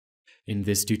In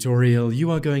this tutorial,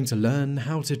 you are going to learn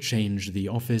how to change the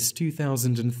Office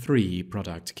 2003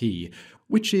 product key,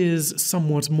 which is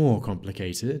somewhat more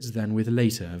complicated than with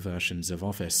later versions of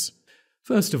Office.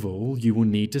 First of all, you will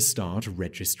need to start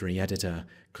Registry Editor.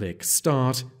 Click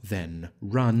Start, then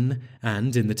Run,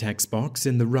 and in the text box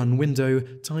in the Run window,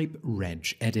 type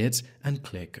regedit and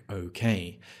click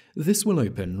OK. This will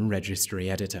open Registry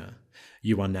Editor.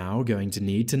 You are now going to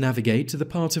need to navigate to the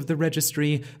part of the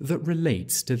registry that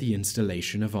relates to the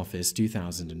installation of Office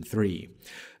 2003.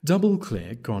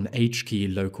 Double-click on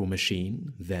HKey Local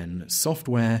Machine, then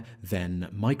Software, then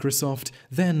Microsoft,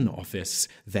 then Office,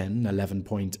 then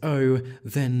 11.0,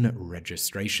 then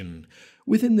Registration.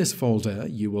 Within this folder,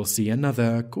 you will see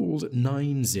another called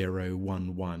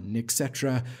 9011,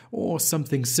 etc., or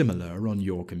something similar on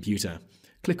your computer.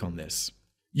 Click on this.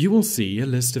 You will see a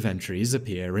list of entries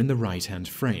appear in the right-hand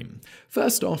frame.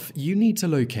 First off, you need to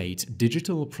locate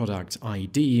Digital Product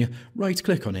ID,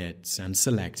 right-click on it, and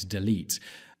select Delete.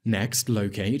 Next,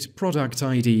 locate Product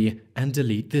ID and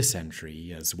delete this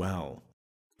entry as well.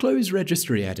 Close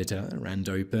Registry Editor and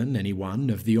open any one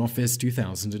of the Office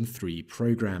 2003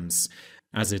 programs.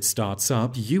 As it starts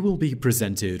up, you will be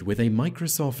presented with a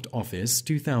Microsoft Office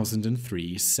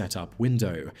 2003 setup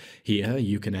window. Here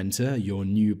you can enter your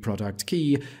new product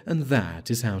key, and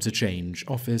that is how to change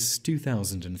Office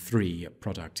 2003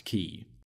 product key.